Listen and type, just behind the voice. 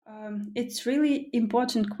It's really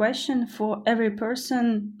important question for every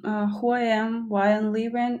person who I am, why I'm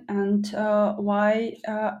living, and why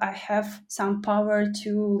I have some power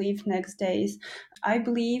to live next days. I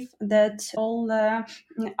believe that all the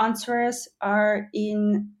answers are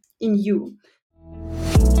in you.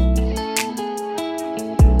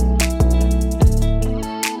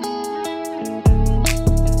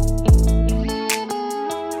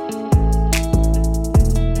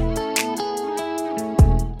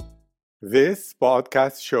 This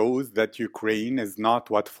podcast shows that Ukraine is not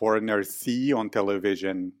what foreigners see on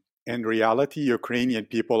television. In reality, Ukrainian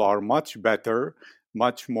people are much better,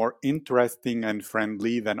 much more interesting and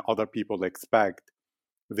friendly than other people expect.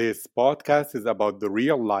 This podcast is about the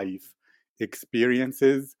real life,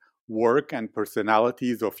 experiences, work, and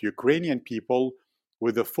personalities of Ukrainian people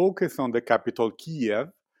with a focus on the capital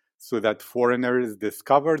Kiev so that foreigners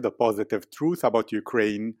discover the positive truth about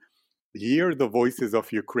Ukraine, hear the voices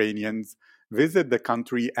of Ukrainians, visit the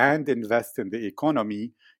country, and invest in the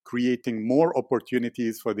economy, creating more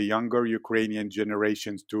opportunities for the younger Ukrainian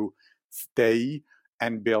generations to stay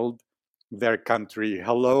and build their country.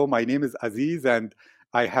 Hello, my name is Aziz, and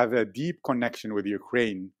I have a deep connection with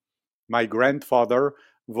Ukraine. My grandfather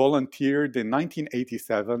volunteered in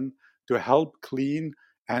 1987 to help clean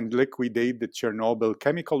and liquidate the Chernobyl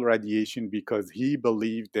chemical radiation because he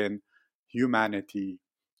believed in humanity.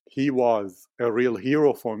 He was a real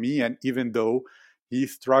hero for me, and even though he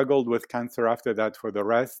struggled with cancer after that for the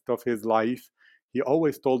rest of his life, he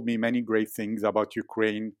always told me many great things about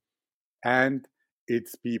Ukraine and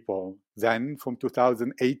its people. Then, from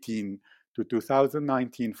 2018 to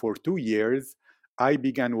 2019, for 2 years, I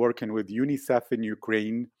began working with UNICEF in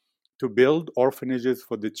Ukraine to build orphanages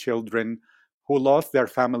for the children who lost their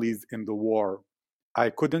families in the war. I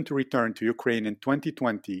couldn't return to Ukraine in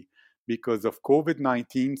 2020 because of COVID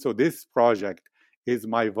 19, so this project is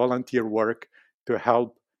my volunteer work to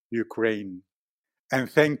help Ukraine. And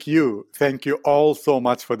thank you. Thank you all so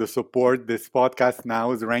much for the support. This podcast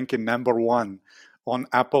now is ranking number 1 on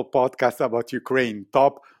Apple Podcasts about Ukraine,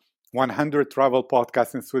 top 100 travel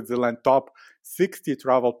podcasts in Switzerland, top 60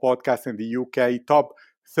 travel podcasts in the UK, top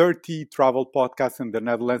 30 travel podcasts in the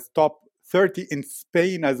Netherlands, top 30 in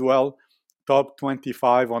Spain as well, top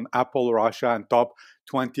 25 on Apple Russia, and top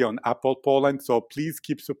 20 on Apple Poland. So please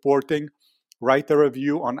keep supporting. Write a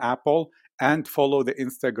review on Apple and follow the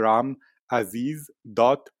Instagram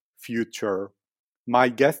aziz.future. My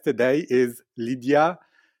guest today is Lydia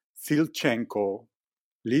Silchenko.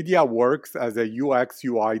 Lydia works as a UX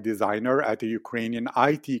UI designer at a Ukrainian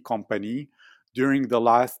IT company. During the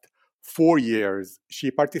last 4 years, she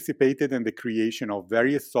participated in the creation of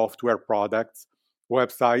various software products,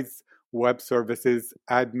 websites, web services,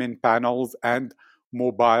 admin panels, and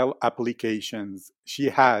mobile applications. She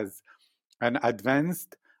has an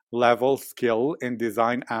advanced level skill in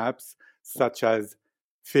design apps such as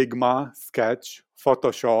Figma, Sketch,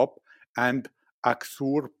 Photoshop, and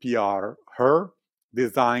Axure PR. Her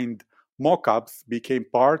designed mockups became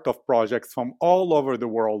part of projects from all over the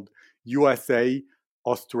world: USA,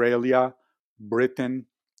 Australia, Britain,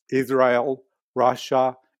 Israel,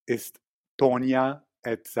 Russia, Estonia,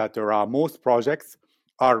 etc. Most projects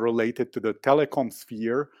are related to the telecom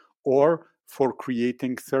sphere or for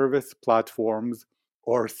creating service platforms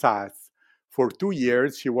or SaaS. For 2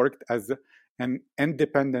 years, she worked as an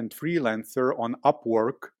independent freelancer on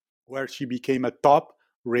Upwork, where she became a top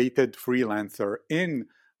rated freelancer. In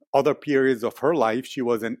other periods of her life, she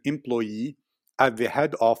was an employee at the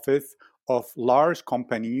head office of large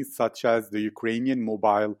companies such as the Ukrainian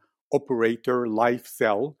mobile operator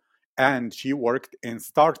LifeCell, and she worked in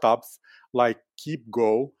startups like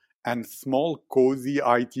KeepGo and small cozy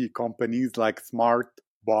IT companies like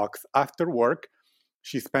Smartbox. After work,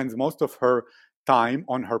 she spends most of her time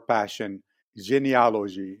on her passion,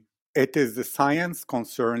 genealogy. It is the science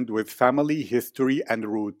concerned with family history and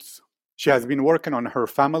roots. She has been working on her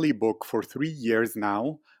family book for 3 years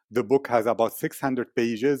now. The book has about 600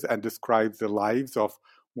 pages and describes the lives of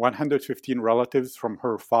 115 relatives from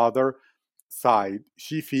her father's side.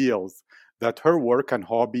 She feels that her work and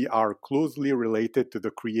hobby are closely related to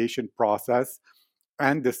the creation process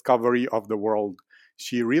and discovery of the world.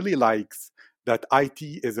 She really likes that IT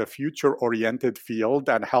is a future-oriented field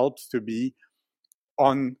and helps to be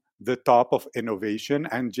on the top of innovation,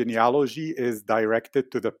 and genealogy is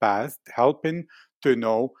directed to the past, helping to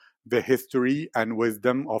know the history and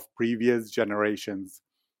wisdom of previous generations.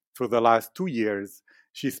 For the last 2 years,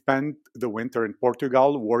 she spent the winter in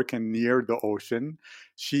Portugal working near the ocean.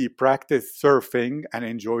 She practiced surfing and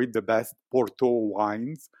enjoyed the best Porto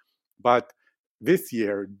wines. But this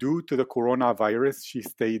year, due to the coronavirus, she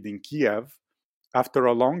stayed in Kiev. After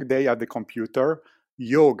a long day at the computer,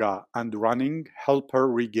 yoga and running help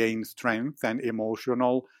her regain strength and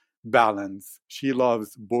emotional balance. She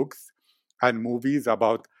loves books and movies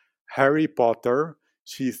about Harry Potter.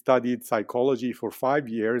 She studied psychology for 5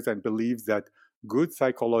 years and believes that good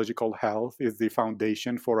psychological health is the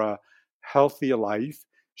foundation for a healthy life.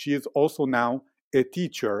 She is also now a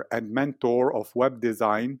teacher and mentor of web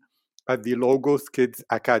design at the Logos Kids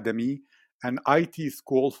Academy, an IT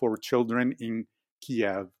school for children in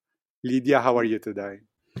Kiev. Lydia, how are you today?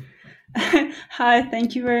 Hi,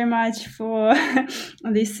 thank you very much for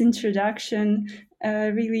this introduction.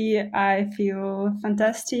 Really, I feel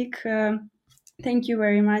fantastic. Thank you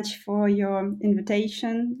very much for your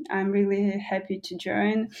invitation. I'm really happy to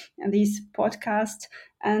join this podcast.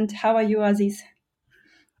 And how are you, Aziz?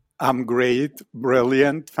 I'm great,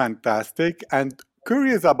 brilliant, fantastic, and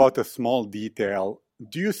curious about a small detail.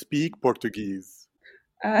 Do you speak Portuguese?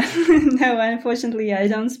 No, unfortunately, I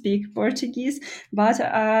don't speak Portuguese, but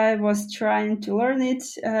I was trying to learn it,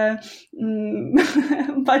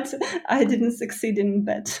 but I didn't succeed in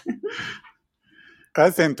that.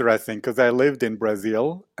 That's interesting because I lived in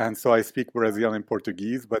Brazil, and so I speak Brazilian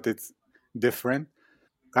Portuguese, but it's different.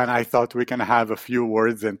 And I thought we can have a few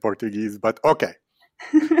words in Portuguese, but okay,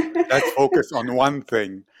 let's focus on one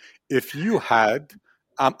thing. If you had,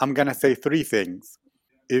 I'm going to say three things.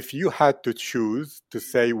 If you had to choose to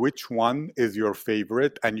say which one is your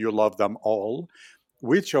favorite and you love them all,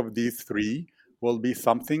 which of these three will be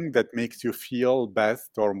something that makes you feel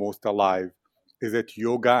best or most alive? Is it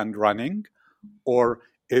yoga and running? Or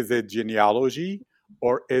is it genealogy?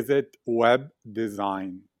 Or is it web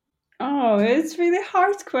design? Oh, it's really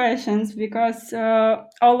hard questions because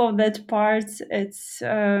all of that parts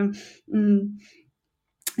mm,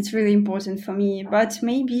 it's really important for me. But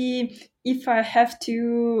maybe if I have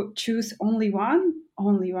to choose only one,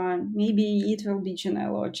 maybe it will be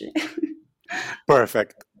genealogy.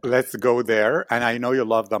 Perfect. Let's go there. And I know you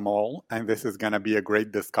love them all, and this is going to be a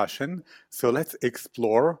great discussion. So let's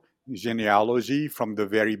explore genealogy from the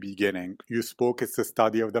very beginning. You spoke it's a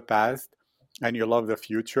study of the past, and you love the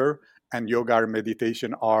future, and yoga and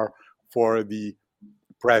meditation are for the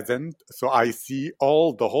present. So I see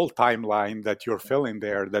the whole timeline that you're filling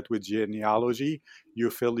there, that with genealogy,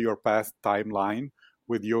 you fill your past timeline.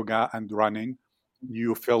 With yoga and running,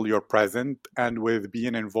 you fill your present. And with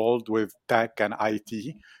being involved with tech and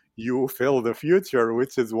IT, you fill the future,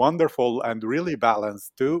 which is wonderful and really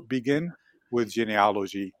balanced. To begin with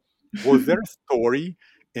genealogy, was there a story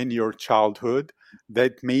in your childhood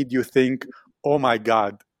that made you think, oh my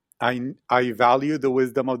God, I value the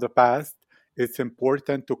wisdom of the past, it's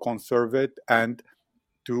important to conserve it and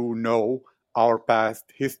to know our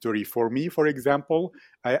past history. For me, for example,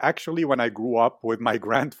 I actually, when I grew up with my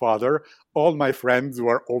grandfather, all my friends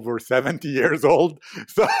were over 70 years old.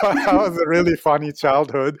 So that was a really funny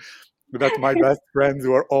childhood that my best friends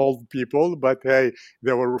were old people, but hey,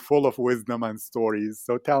 they were full of wisdom and stories.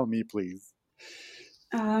 So tell me, please.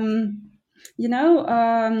 um, you know,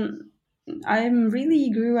 I really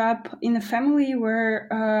grew up in a family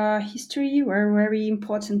where history were a very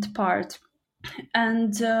important part.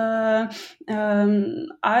 And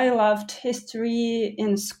I loved history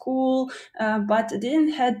in school, but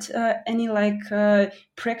didn't had any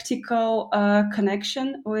practical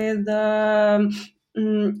connection with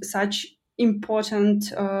such important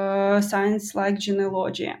science like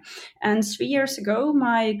genealogy. And 3 years ago,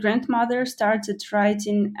 my grandmother started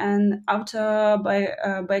writing an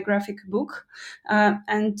autobiographic book,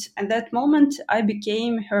 and at that moment, I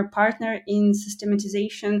became her partner in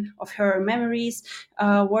systematization of her memories,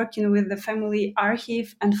 working with the family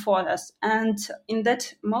archive and photos. And in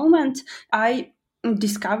that moment, I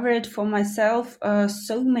discovered for myself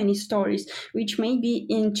so many stories which maybe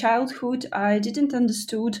in childhood I didn't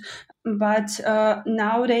understood, but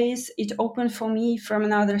nowadays it opened for me from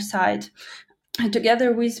another side.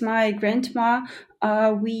 Together with my grandma,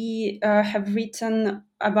 we have written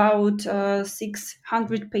about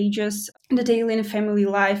 600 pages detailing family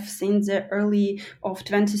life since the early of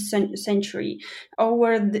 20th century.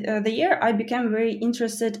 Over the year, I became very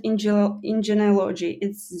interested in genealogy.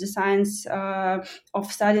 It's the science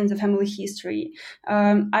of studying the family history.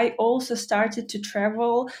 I also started to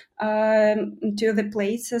travel to the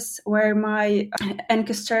places where my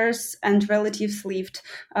ancestors and relatives lived.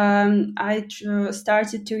 I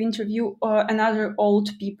started to interview another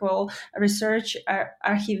old people, research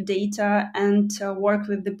archive data, and work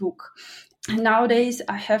with the book. Nowadays,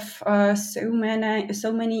 I have so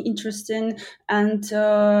many interesting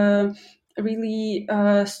and really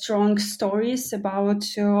strong stories about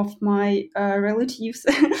of my relatives.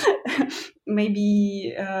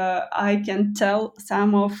 maybe I can tell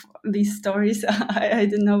some of these stories. I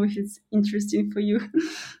don't know if it's interesting for you.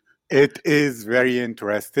 It is very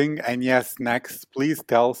interesting. And yes, next, please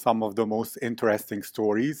tell some of the most interesting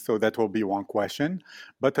stories. So that will be one question.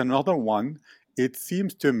 But another one, it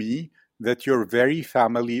seems to me that you're very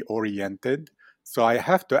family oriented. So I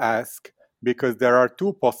have to ask, because there are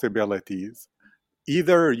two possibilities.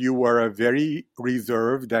 Either you were a very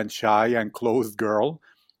reserved and shy and closed girl,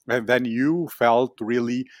 and then you felt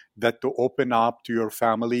really that to open up to your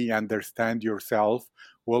family, understand yourself,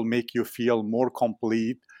 will make you feel more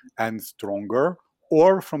complete and stronger.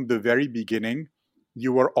 Or from the very beginning,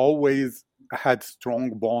 you were always had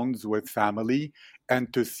strong bonds with family,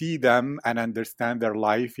 and to see them and understand their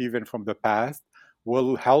life, even from the past,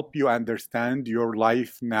 will help you understand your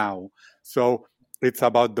life now. So it's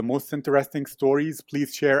about the most interesting stories.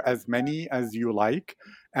 Please share as many as you like.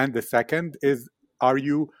 And the second is, are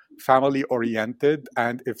you family oriented?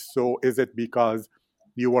 And if so, is it because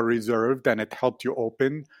you were reserved and it helped you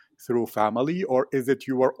open through family? Or is it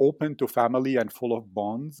you were open to family and full of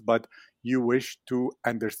bonds, but you wish to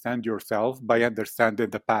understand yourself by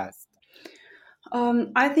understanding the past?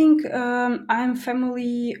 I think I'm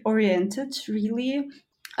family oriented, really.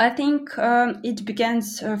 I think it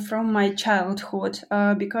begins from my childhood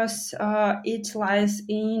because it lies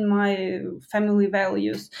in my family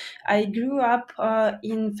values. I grew up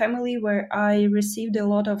in family where I received a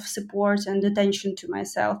lot of support and attention to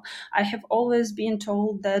myself. I have always been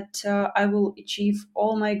told that I will achieve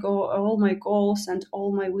all my goals and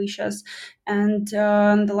all my wishes, and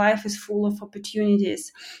the life is full of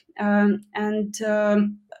opportunities. And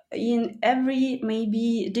in every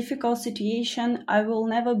maybe difficult situation, I will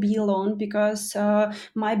never be alone because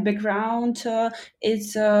my background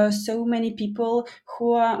is so many people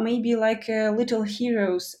who are maybe like little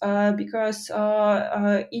heroes because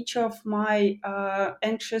each of my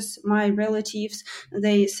anxious my relatives,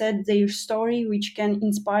 they said their story which can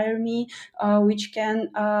inspire me, which can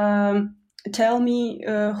tell me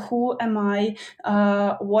who am I,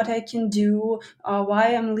 what I can do,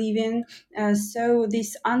 why I'm living. So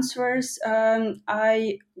these answers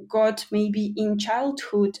I got maybe in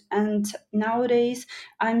childhood, and nowadays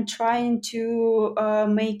I'm trying to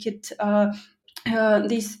make it.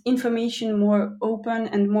 This information more open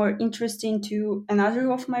and more interesting to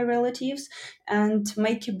another of my relatives, and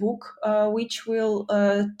make a book which will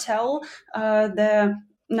tell the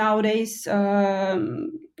nowadays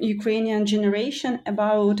Ukrainian generation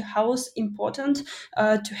about how it's important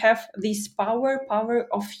to have this power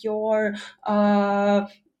of your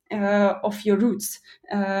roots.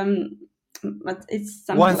 But it's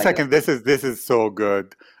something One like that. second, this is so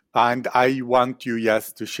good. And I want you,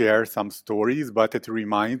 yes, to share some stories, but it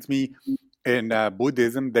reminds me in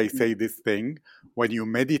Buddhism, they say this thing: when you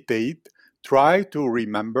meditate, try to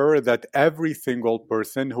remember that every single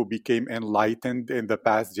person who became enlightened in the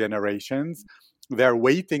past generations, they're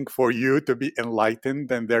waiting for you to be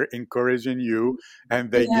enlightened, and they're encouraging you,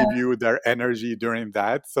 and they Yeah. give you their energy during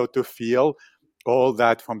that. So to feel all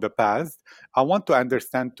that from the past, I want to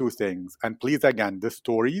understand two things. And please, again, the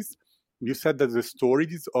stories. You said that the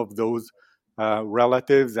stories of those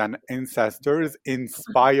relatives and ancestors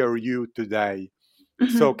inspire you today.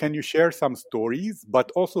 So, Mhm. can you share some stories,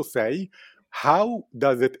 but also say, how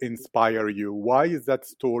does it inspire you? Why is that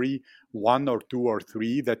story, one or two or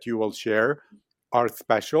three that you will share, are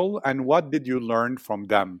special? And what did you learn from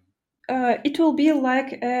them? It will be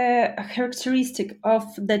like a characteristic of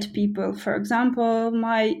that people. For example,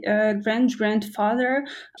 my grandfather,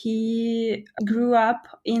 he grew up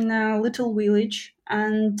in a little village,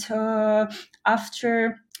 and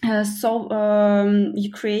after so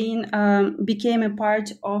Ukraine became a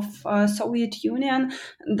part of Soviet Union,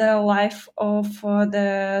 the life of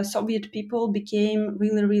the Soviet people became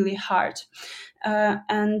really, really hard.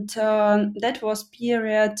 And that was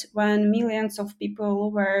period when millions of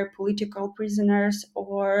people were political prisoners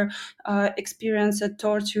or experienced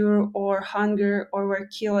torture or hunger or were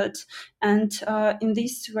killed. And in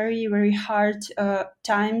these very, very hard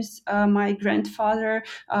times, my grandfather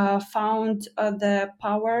found the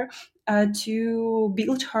power to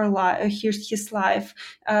build his life,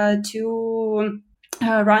 to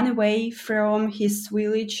run away from his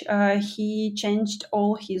village. He changed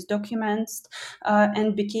all his documents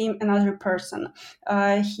and became another person.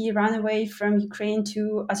 He ran away from Ukraine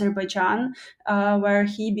to Azerbaijan, where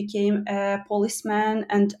he became a policeman,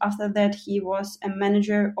 and after that, he was a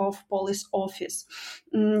manager of police office.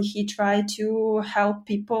 He tried to help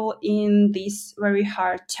people in these very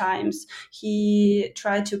hard times. He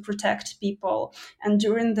tried to protect people, and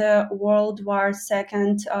during the World War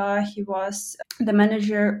II, he was the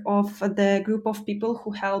manager of the group of people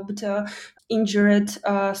who helped injured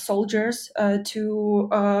soldiers to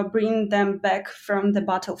bring them back from the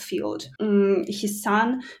battlefield. His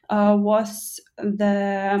son was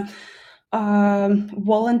the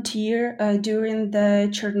volunteer during the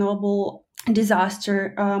Chernobyl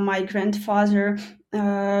disaster. My grandfather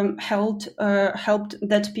helped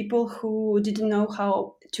that people who didn't know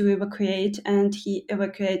how to evacuate, and he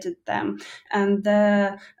evacuated them. And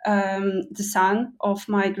the son of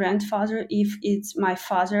my grandfather, if it's my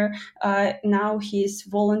father, now he's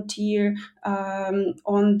volunteer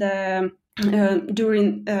on the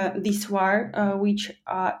during this war, which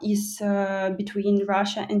is between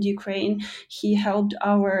Russia and Ukraine. He helps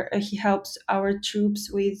our troops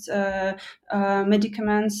with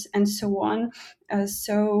medicaments and so on.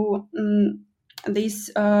 This.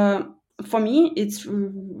 For me, it's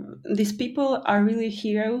these people are really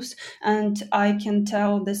heroes, and I can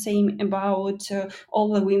tell the same about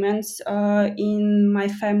all the women's in my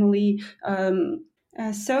family.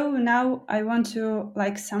 So now I want to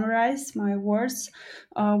summarize my words.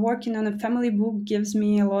 Working on a family book gives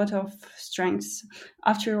me a lot of strength.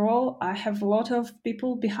 After all, I have a lot of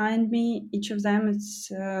people behind me. Each of them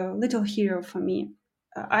is a little hero for me.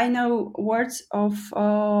 I know words of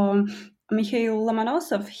Mikhail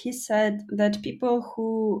Lomonosov. He said that people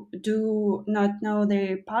who do not know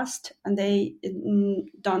their past, and they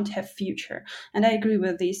don't have future. And I agree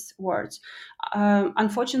with these words.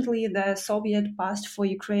 Unfortunately, the Soviet past for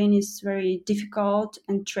Ukraine is very difficult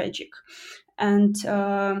and tragic. And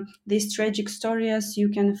these tragic stories you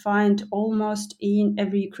can find almost in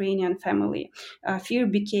every Ukrainian family. Fear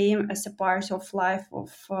became as a part of life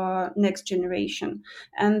of next generation,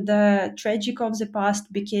 and the tragic of the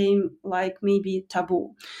past became like maybe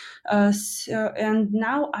taboo. And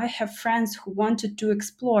now I have friends who wanted to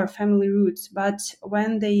explore family roots, but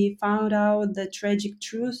when they found out the tragic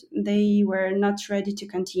truth, they were not ready to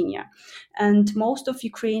continue. And most of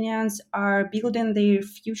Ukrainians are building their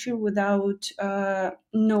future without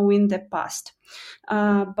knowing the past.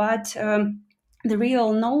 But the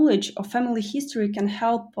real knowledge of family history can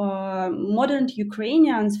help modern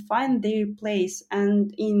Ukrainians find their place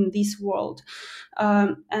and in this world,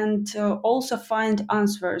 and also find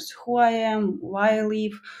answers: who I am, why I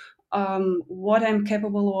live, what I'm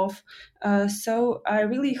capable of. So I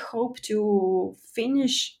really hope to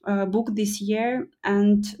finish a book this year,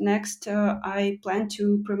 and next I plan to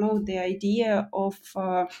promote the idea of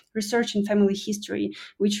research in family history,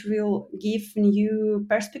 which will give new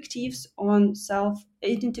perspectives on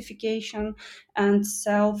self-identification and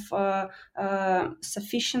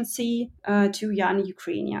self-sufficiency to young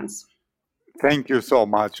Ukrainians. Thank you so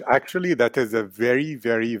much. Actually, that is a very,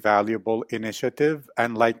 very valuable initiative.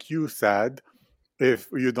 And like you said, if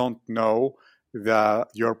you don't know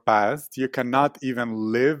your past, you cannot even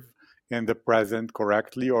live in the present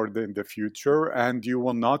correctly or in the future, and you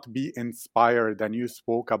will not be inspired. And you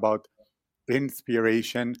spoke about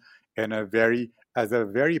inspiration in a very as a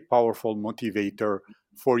very powerful motivator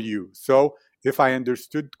for you. So, if I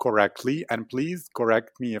understood correctly, and please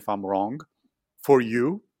correct me if I'm wrong, for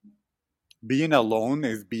you, being alone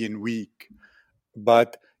is being weak,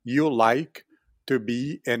 but you like to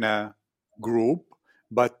be in a group,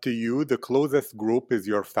 but to you, the closest group is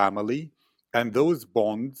your family, and those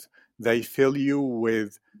bonds, they fill you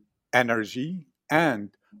with energy.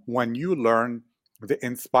 And when you learn the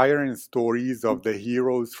inspiring stories of the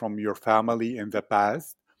heroes from your family in the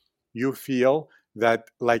past, you feel that,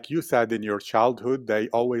 like you said, in your childhood, they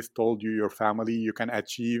always told you, your family, you can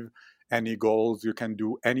achieve any goals, you can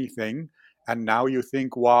do anything. And now you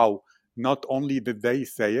think, wow, not only did they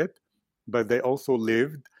say it, but they also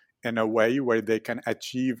lived in a way where they can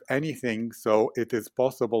achieve anything. So it is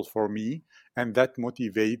possible for me. And that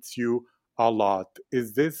motivates you a lot.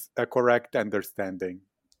 Is this a correct understanding?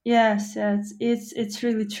 Yes, yes, it's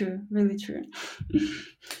really true, really true.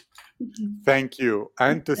 Thank you.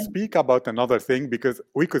 And to speak about another thing, because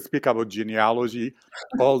we could speak about genealogy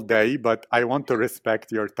all day, but I want to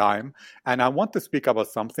respect your time. And I want to speak about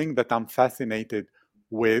something that I'm fascinated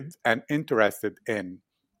with and interested in.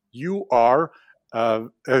 You are a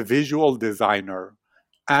visual designer,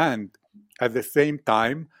 and at the same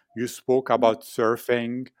time, you spoke about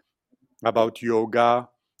surfing, about yoga,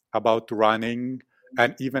 about running,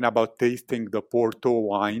 and even about tasting the Porto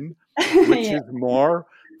wine, which Yeah. is more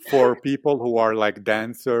for people who are like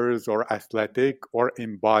dancers or athletic or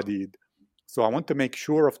embodied. So I want to make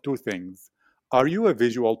sure of two things. Are you a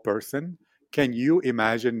visual person? Can you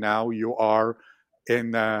imagine now you are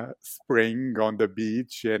in spring on the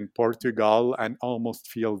beach in Portugal and almost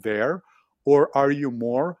feel there? Or are you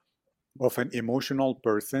more of an emotional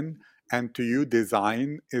person And to you,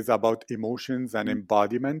 design is about emotions and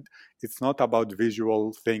embodiment. It's not about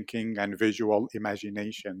visual thinking and visual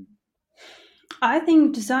imagination. I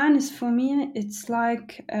think design is for me, it's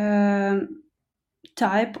like a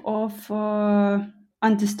type of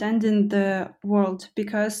understanding the world,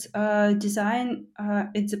 because design,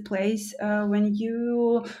 it's a place when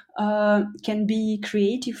you can be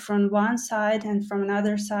creative from one side, and from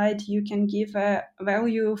another side you can give a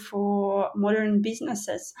value for modern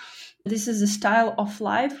businesses. This is a style of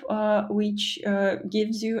life which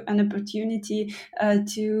gives you an opportunity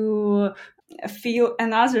to feel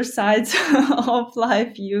another side of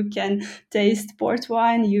life. You can taste port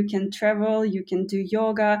wine, you can travel, you can do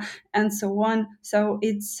yoga, and so on. So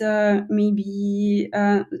it's maybe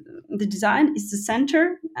the design is the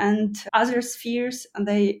center, and other spheres,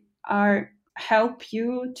 they are help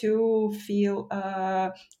you to feel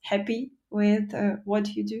happy with what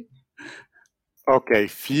you do. Okay,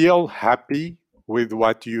 feel happy with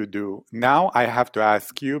what you do. Now I have to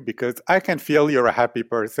ask you because I can feel you're a happy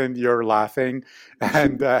person, you're laughing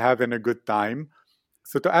and having a good time.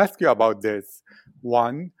 So, to ask you about this,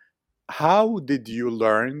 one, how did you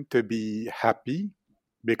learn to be happy?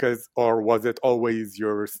 Because, or was it always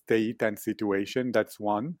your state and situation? That's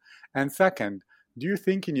one. And second, do you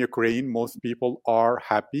think in Ukraine most people are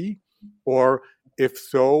happy? Or if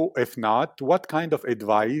so, if not, what kind of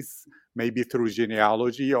advice, maybe through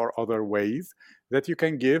genealogy or other ways, that you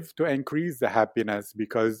can give to increase the happiness?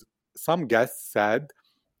 Because some guests said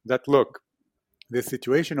that, look, the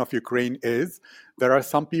situation of Ukraine is there are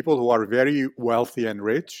some people who are very wealthy and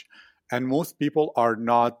rich, and most people are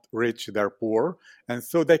not rich, they're poor. And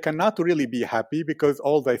so they cannot really be happy because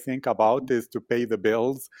all they think about is to pay the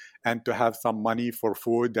bills and to have some money for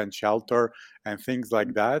food and shelter and things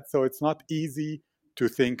like that. So it's not easy to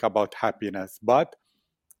think about happiness. But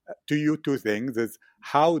to you, two things is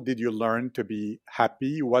how did you learn to be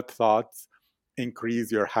happy? What thoughts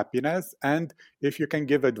increase your happiness? And if you can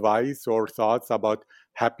give advice or thoughts about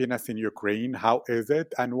happiness in Ukraine, how is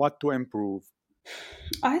it and what to improve?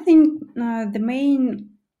 I think the main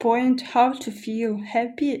point how to feel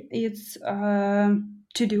happy is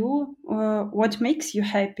to do what makes you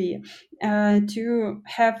happy, to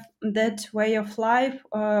have that way of life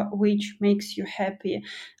which makes you happy.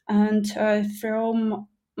 And from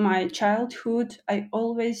my childhood, I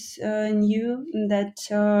always knew that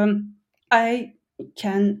I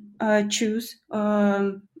can choose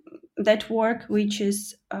that work which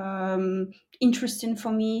is interesting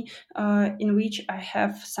for me, in which I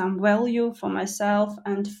have some value for myself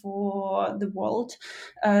and for the world.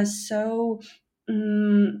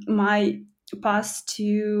 My path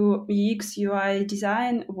to UX UI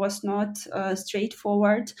design was not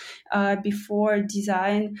straightforward. Before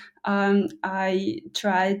design, I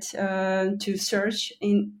tried to search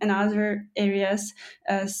in another areas.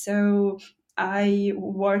 So I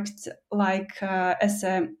worked like as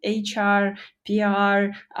a HR,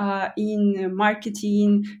 PR, in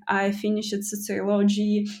marketing. I finished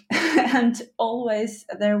sociology, and always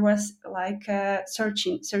there was like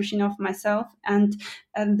searching of myself. And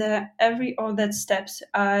every all that steps,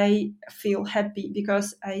 I feel happy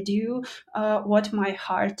because I do what my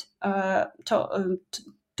heart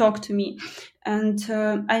talk to me. And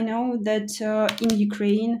I know that in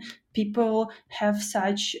Ukraine, people have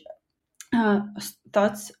such uh,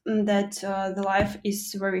 thoughts that the life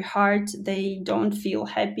is very hard. They don't feel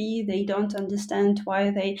happy. They don't understand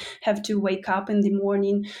why they have to wake up in the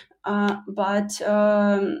morning. But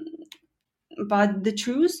the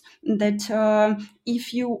truth that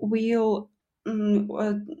if you will,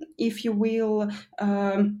 if you will.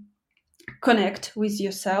 Connect with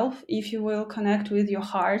yourself, if you will connect with your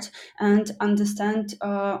heart and understand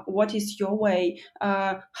what is your way,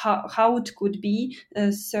 how it could be,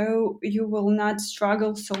 so you will not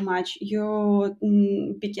struggle so much. You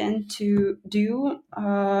begin to do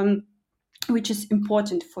which is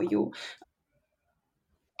important for you.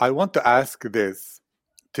 I want to ask this.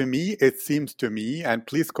 To me, it seems to me, and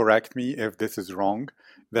please correct me if this is wrong,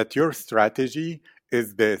 that your strategy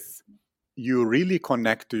is this. You really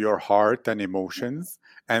connect to your heart and emotions,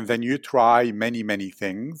 and then you try many, many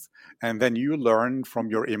things, and then you learn from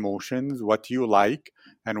your emotions what you like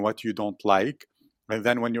and what you don't like. And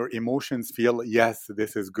then when your emotions feel, yes,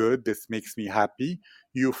 this is good, this makes me happy,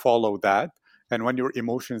 you follow that. And when your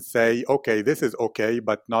emotions say, okay, this is okay,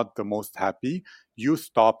 but not the most happy, you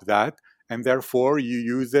stop that. And therefore, you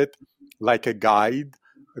use it like a guide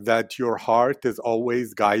that your heart is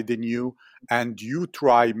always guiding you, and you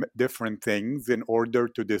try different things in order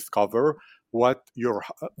to discover what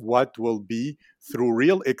will be through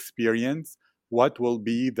real experience what will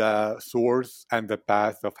be the source and the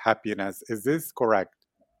path of happiness. Is this correct?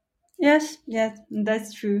 Yes, yes,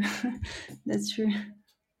 that's true. That's true.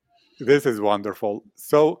 This is wonderful.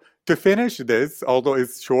 So, to finish this, although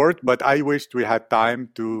it's short, but I wished we had time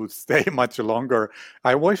to stay much longer,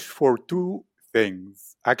 I wish for two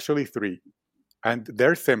things, actually three, and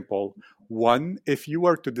they're simple. One, if you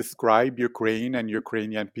were to describe Ukraine and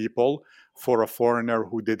Ukrainian people for a foreigner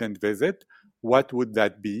who didn't visit, what would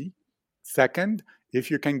that be? Second, if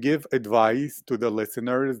you can give advice to the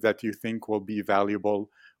listeners that you think will be valuable,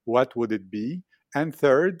 what would it be? And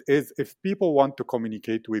third is if people want to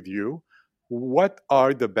communicate with you, what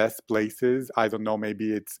are the best places? I don't know,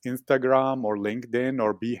 maybe it's Instagram or LinkedIn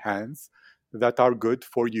or Behance that are good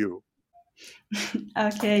for you.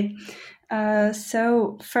 Okay.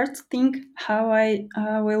 So first thing, how I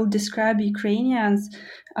will describe Ukrainians.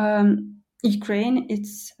 Ukraine,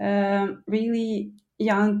 it's a really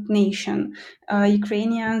young nation.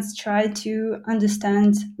 Ukrainians try to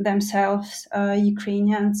understand themselves.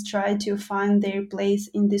 Ukrainians try to find their place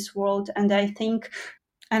in this world, and I think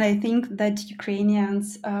that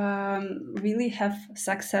Ukrainians really have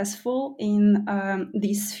successful in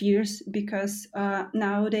these spheres because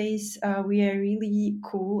nowadays we are really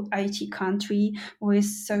cool IT country with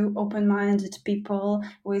so open-minded people,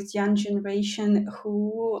 with young generation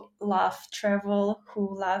who love travel,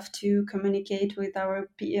 who love to communicate with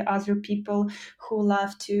other people, who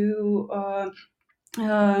love to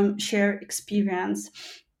share experience,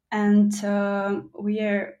 and we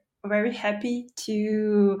are very happy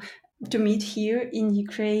to meet here in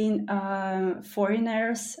Ukraine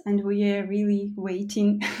foreigners, and we are really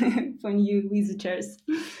waiting for new visitors.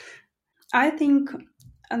 I think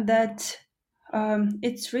that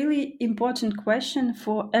it's really important question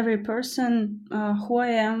for every person who I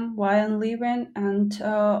am, why I'm living, and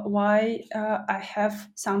why I have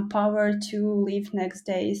some power to live next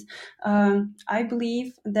days. I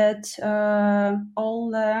believe that all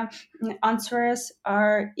the answers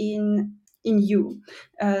are in you.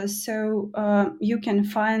 So you can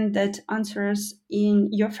find that answers in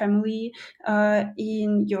your family,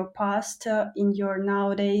 in your past, in your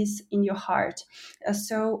nowadays, in your heart.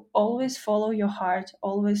 So always follow your heart,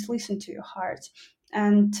 always listen to your heart,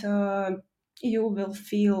 and you will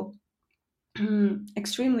feel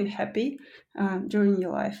extremely happy during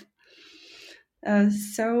your life.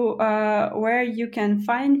 So where you can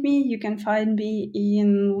find me in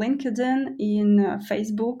LinkedIn, in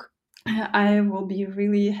Facebook. I will be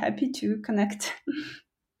really happy to connect.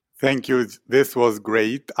 Thank you. This was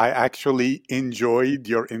great. I actually enjoyed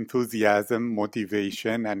your enthusiasm,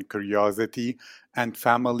 motivation, and curiosity, and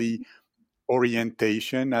family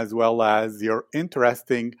orientation, as well as your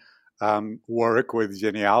interesting work with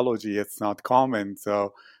genealogy. It's not common.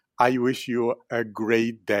 So I wish you a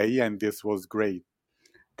great day, and this was great.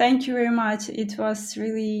 Thank you very much. It was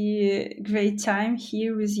really a great time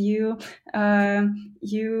here with you.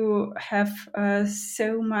 You have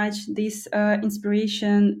so much this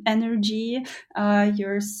inspiration, energy.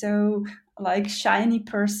 You're so like shiny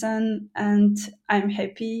person, and I'm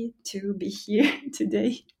happy to be here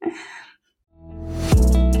today.